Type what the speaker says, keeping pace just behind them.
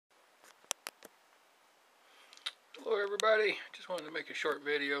Hello everybody, just wanted to make a short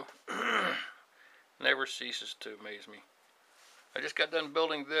video. Never ceases to amaze me. I just got done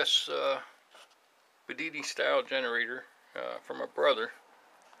building this bedini style generator for my brother,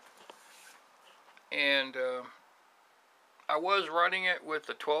 and I was running it with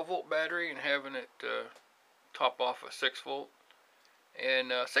a 12-volt battery and having it top off a 6-volt,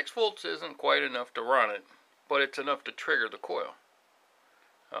 and 6 volts isn't quite enough to run it, but it's enough to trigger the coil.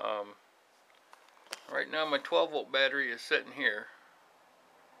 Right now my 12-volt battery is sitting here,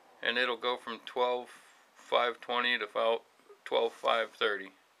 and it'll go from 12,520 to about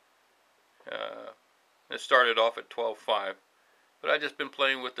 12,530. It started off at 12,5, but I just been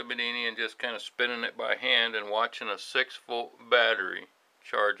playing with the bedini and just kind of spinning it by hand and watching a 6-volt battery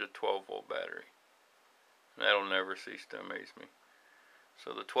charge a 12-volt battery. And that'll never cease to amaze me.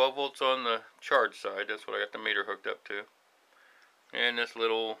 So the 12 volts on the charge side, that's what I got the meter hooked up to, and this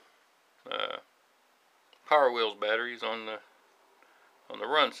little Power Wheels batteries on the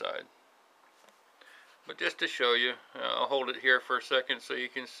run side. But just to show you, I'll hold it here for a second so you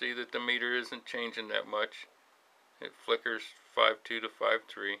can see that the meter isn't changing that much. It flickers 5.2 to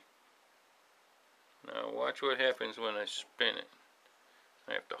 5.3. Now watch what happens when I spin it.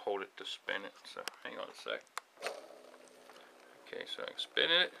 I have to hold it to spin it, so hang on a sec. Okay, so I'm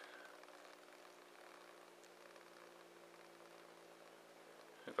spinning it.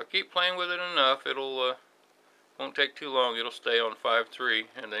 If I keep playing with it enough, it'll won't take too long. It'll stay on 5.3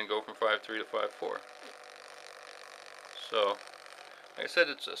 and then go from 5.3 to 5.4. So, like I said,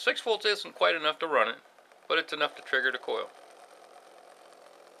 it's 6 volts isn't quite enough to run it, but it's enough to trigger the coil.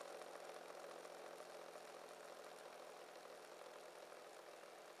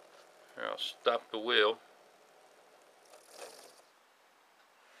 Here, I'll stop the wheel.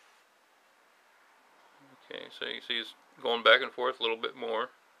 Okay, so you see it's going back and forth a little bit more.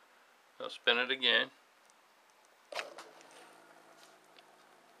 I'll spin it again.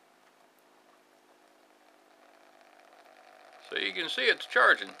 So you can see it's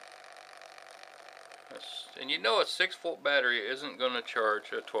charging. And you know a 6-volt battery isn't going to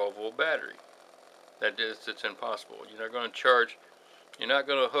charge a 12-volt battery. It's impossible. You're not going to charge, you're not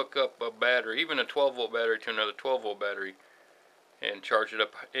going to hook up a battery, even a 12-volt battery, to another 12-volt battery and charge it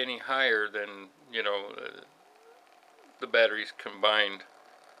up any higher than, you know, the batteries combined,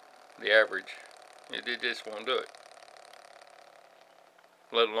 the average. It just won't do it.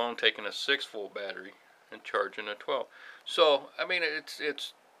 Let alone taking a 6-volt battery and charging a 12. So, I mean,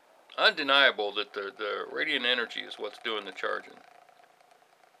 it's undeniable that the radiant energy is what's doing the charging.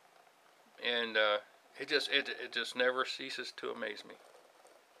 And it just never ceases to amaze me.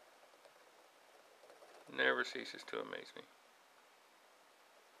 Never ceases to amaze me.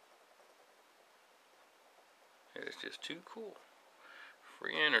 It is just too cool.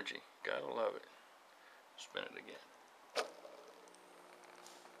 Free energy. Gotta love it. Spin it again.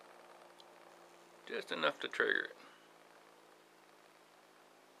 Just enough to trigger it.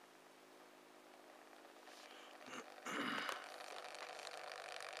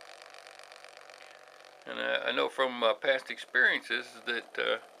 And I know from past experiences that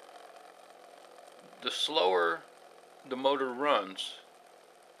the slower the motor runs,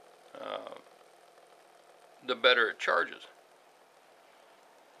 the better it charges.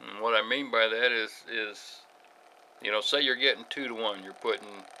 And what I mean by that is you know, say you're getting 2 to 1, you're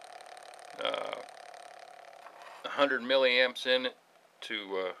putting 100 milliamps in it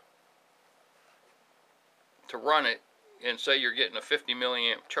to run it, and say you're getting a 50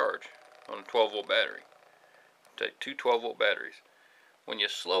 milliamp charge on a 12-volt battery. Take 2 12-volt batteries. When you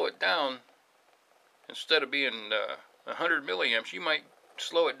slow it down, instead of being 100 milliamps, you might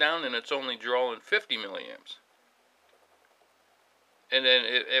slow it down and it's only drawing 50 milliamps. And then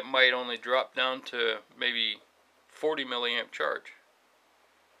it might only drop down to maybe 40 milliamp charge.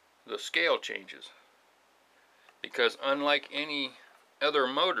 The scale changes. Because unlike any other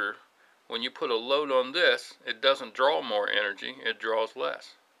motor, when you put a load on this, it doesn't draw more energy, it draws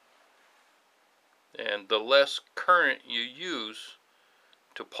less. And the less current you use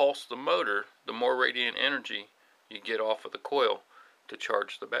to pulse the motor, the more radiant energy you get off of the coil to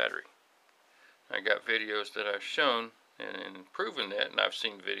charge the battery. I got videos that I've shown and proven that, and I've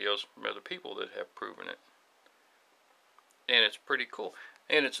seen videos from other people that have proven it. And it's pretty cool.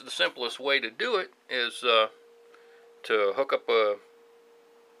 And it's the simplest way to do it is to hook up a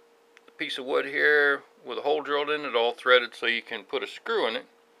piece of wood here with a hole drilled in it, all threaded, so you can put a screw in it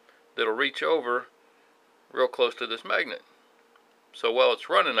that'll reach over real close to this magnet. So while it's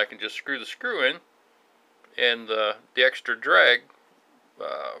running, I can just screw the screw in, and the extra drag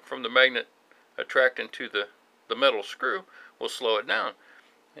from the magnet attracting to the metal screw will slow it down.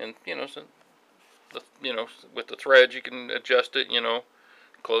 And you know, so you know, with the threads you can adjust it, you know,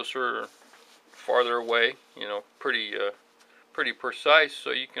 closer or farther away, you know, pretty precise,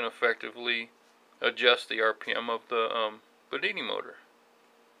 so you can effectively adjust the RPM of the bedini motor.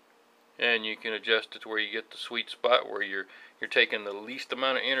 And you can adjust it to where you get the sweet spot where you're taking the least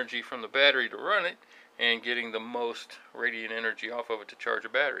amount of energy from the battery to run it and getting the most radiant energy off of it to charge a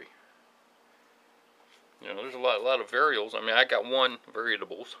battery. You know, there's a lot of variables. I mean, I got one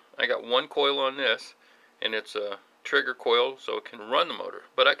coil on this, and it's a trigger coil, so it can run the motor.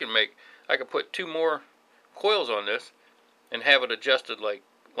 But I can put 2 more coils on this and have it adjusted like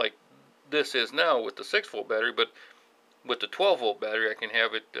this is now with the 6-volt battery. But with the 12-volt battery, I can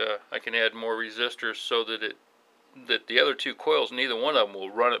have it. I can add more resistors so that the other 2 coils, neither one of them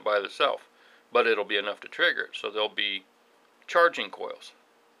will run it by itself, but it'll be enough to trigger it. So they'll be charging coils,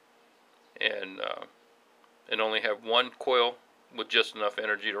 and only have 1 coil with just enough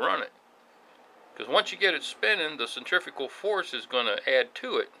energy to run it. Because once you get it spinning, the centrifugal force is going to add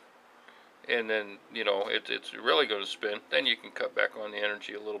to it, and then, you know, it's really going to spin. Then you can cut back on the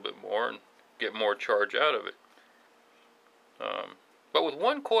energy a little bit more and get more charge out of it. But with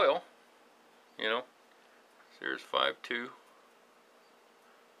 1 coil, you know, here's 5-2.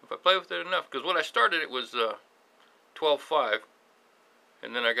 If I play with it enough, because when I started it was 12.5,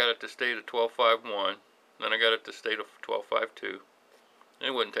 and then I got it to stay to 12.5.1, then I got it to stay to 12.5.2.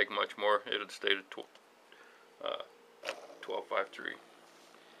 It wouldn't take much more. It would stay to 12.5.3.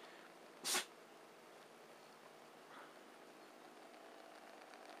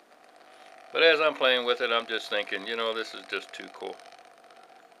 But as I'm playing with it, I'm just thinking, you know, this is just too cool.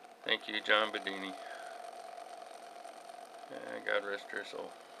 Thank you, John Bedini. God rest your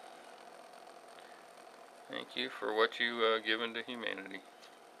soul. Thank you for what you given to humanity.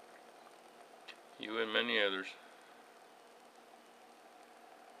 You and many others.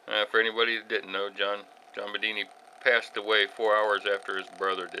 For anybody that didn't know, John Bedini passed away 4 hours after his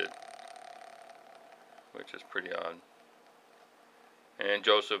brother did, which is pretty odd. And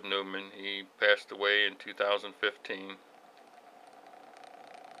Joseph Newman, he passed away in 2015.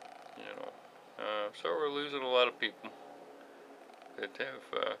 You know, so we're losing a lot of people that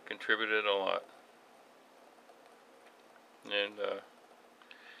have contributed a lot. And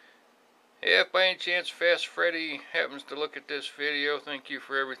if by any chance Fast Freddy happens to look at this video, thank you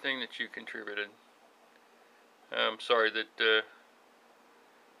for everything that you contributed. I'm sorry that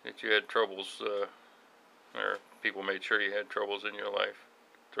you had troubles, or people made sure you had troubles in your life,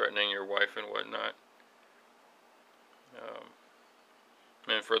 threatening your wife and whatnot.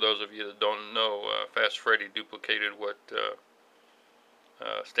 And for those of you that don't know, Fast Freddy duplicated what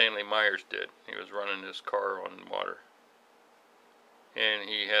Stanley Myers did. He was running his car on water. And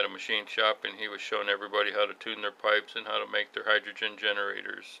he had a machine shop, and he was showing everybody how to tune their pipes and how to make their hydrogen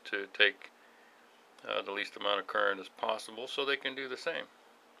generators to take the least amount of current as possible so they can do the same.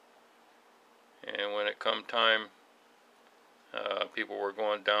 And when it come time, people were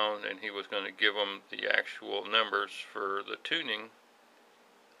going down, and he was going to give them the actual numbers for the tuning.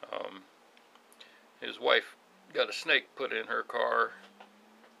 His wife got a snake put in her car,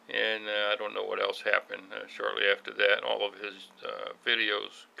 and I don't know what else happened. Shortly after that, all of his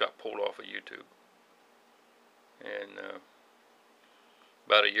videos got pulled off of YouTube. And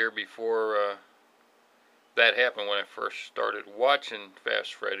about a year before that happened, when I first started watching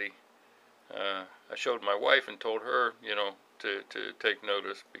Fast Freddy, I showed my wife and told her, you know, to take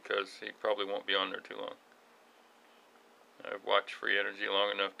notice, because he probably won't be on there too long. I've watched Free Energy long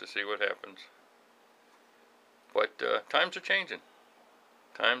enough to see what happens. But times are changing.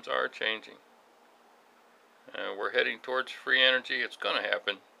 Times are changing. We're heading towards free energy. It's going to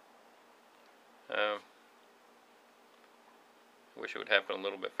happen. Wish it would happen a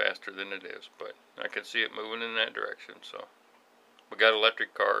little bit faster than it is, but I can see it moving in that direction. So we got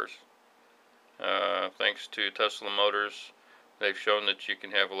electric cars. Thanks to Tesla Motors, they've shown that you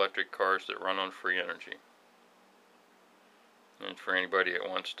can have electric cars that run on free energy. And for anybody that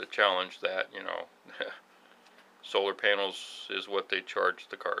wants to challenge that, you know, solar panels is what they charge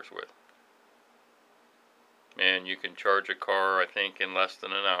the cars with. And you can charge a car, I think, in less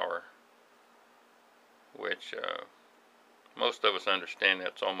than an hour, which most of us understand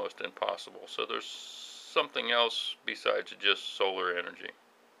that's almost impossible. So there's something else besides just solar energy.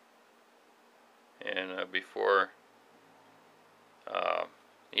 And before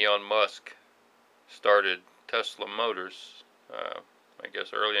Elon Musk started Tesla Motors, I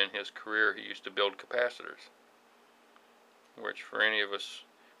guess early in his career, he used to build capacitors, which for any of us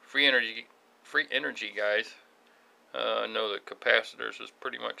free energy guys know that capacitors is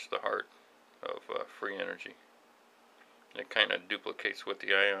pretty much the heart of free energy. It kind of duplicates what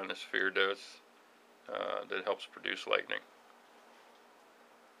the ionosphere does, that helps produce lightning.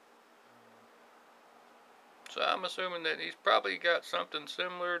 So I'm assuming that he's probably got something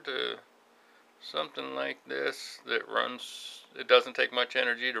similar to something like this that runs, it doesn't take much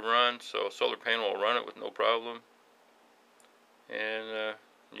energy to run, so a solar panel will run it with no problem. And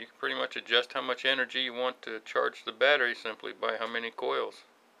you can pretty much adjust how much energy you want to charge the battery simply by how many coils.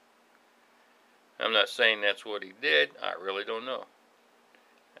 I'm not saying that's what he did. I really don't know.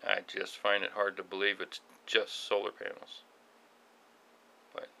 I just find it hard to believe it's just solar panels.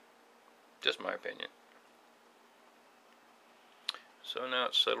 But just my opinion. So now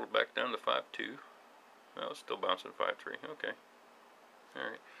it's settled back down to 5.2. Well, it's still bouncing 5.3. Okay.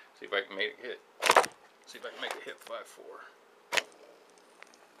 Alright. See if I can make it hit. See if I can make it hit 5.4.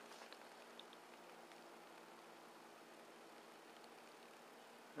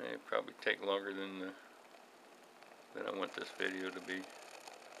 It'd probably take longer than I want this video to be.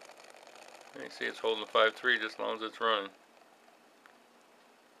 You see it's holding 5.3 just as long as it's running.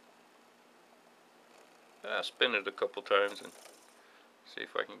 I'll spin it a couple times and see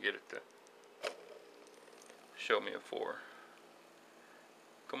if I can get it to show me a 4.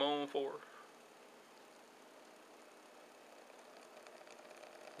 Come on, 4.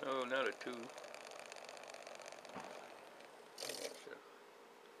 No, not a 2.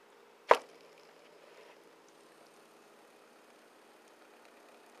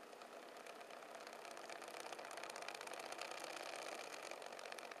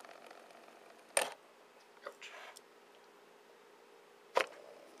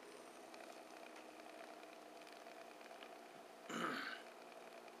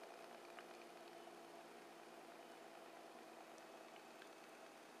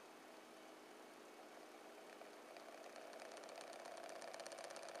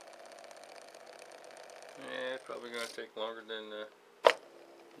 Yeah, it's probably going to take longer than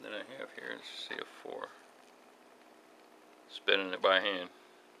I have here. Let's see a 4. Spinning it by hand.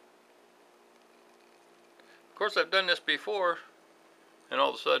 Of course, I've done this before, and all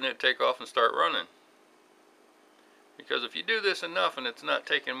of a sudden it'd take off and start running. Because if you do this enough and it's not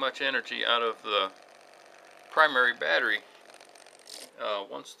taking much energy out of the primary battery,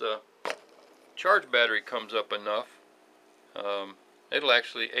 once the charge battery comes up enough, it'll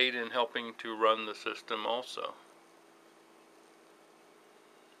actually aid in helping to run the system also.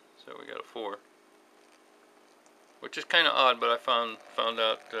 So we got a 4, which is kind of odd, but I found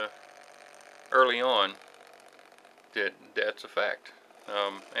out early on that that's a fact.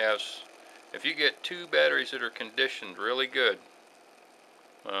 As if you get 2 batteries that are conditioned really good,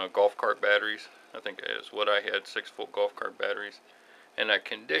 golf cart batteries, I think is what I had, 6-volt golf cart batteries, and I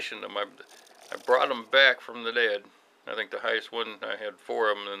conditioned them. I brought them back from the dead. I think the highest one, I had 4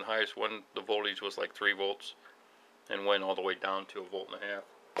 of them, and the highest one, the voltage was like 3 volts, and went all the way down to 1.5 volts.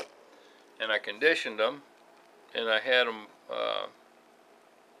 And I conditioned them, and I had them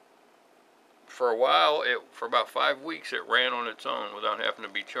for a while. For about 5 weeks, it ran on its own without having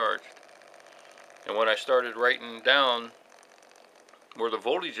to be charged. And when I started writing down where the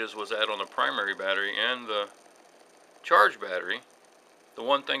voltages was at on the primary battery and the charge battery, the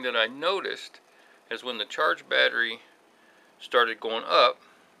one thing that I noticed is when the charge battery started going up,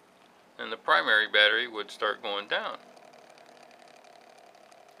 and the primary battery would start going down.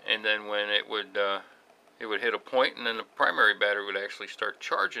 And then when it would hit a point, and then the primary battery would actually start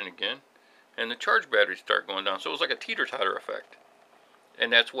charging again, and the charge battery start going down. So it was like a teeter-totter effect.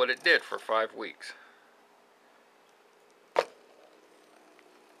 And that's what it did for 5 weeks.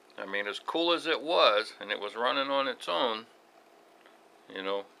 I mean, as cool as it was, and it was running on its own, you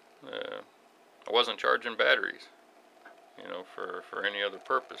know, I wasn't charging batteries, you know, for any other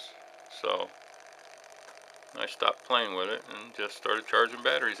purpose. So I stopped playing with it and just started charging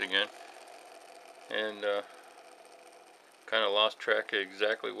batteries again. And kind of lost track of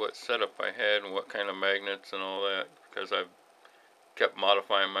exactly what setup I had and what kind of magnets and all that, because I've kept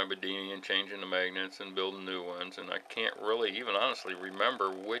modifying my bedini and changing the magnets and building new ones, and I can't really even honestly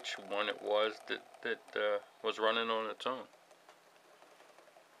remember which one it was that was running on its own.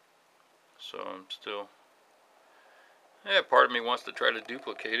 So I'm still, yeah, part of me wants to try to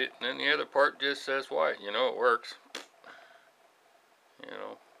duplicate it, and then the other part just says, why? You know, it works. You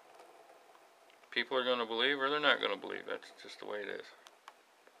know, people are going to believe or they're not going to believe. That's just the way it is.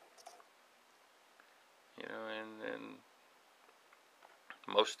 You know, and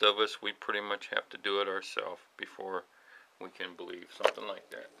most of us, we pretty much have to do it ourselves before we can believe something like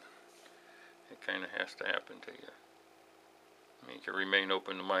that. It kind of has to happen to you. I mean, you can remain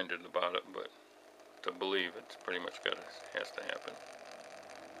open-minded about it, but to believe, it's pretty much has to happen.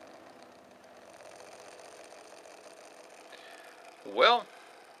 Well,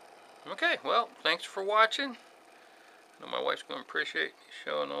 Okay, well, thanks for watching. I know my wife's going to appreciate me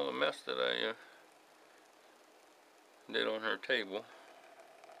showing all the mess that I did on her table.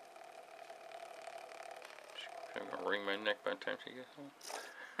 She's going to wring my neck by the time she gets home.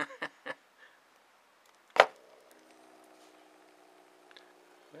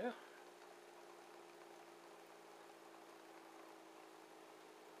 Yeah.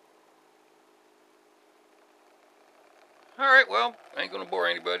 Alright, well, I ain't going to bore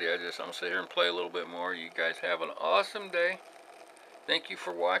anybody. I'm going to sit here and play a little bit more. You guys have an awesome day. Thank you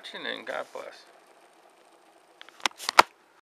for watching, and God bless.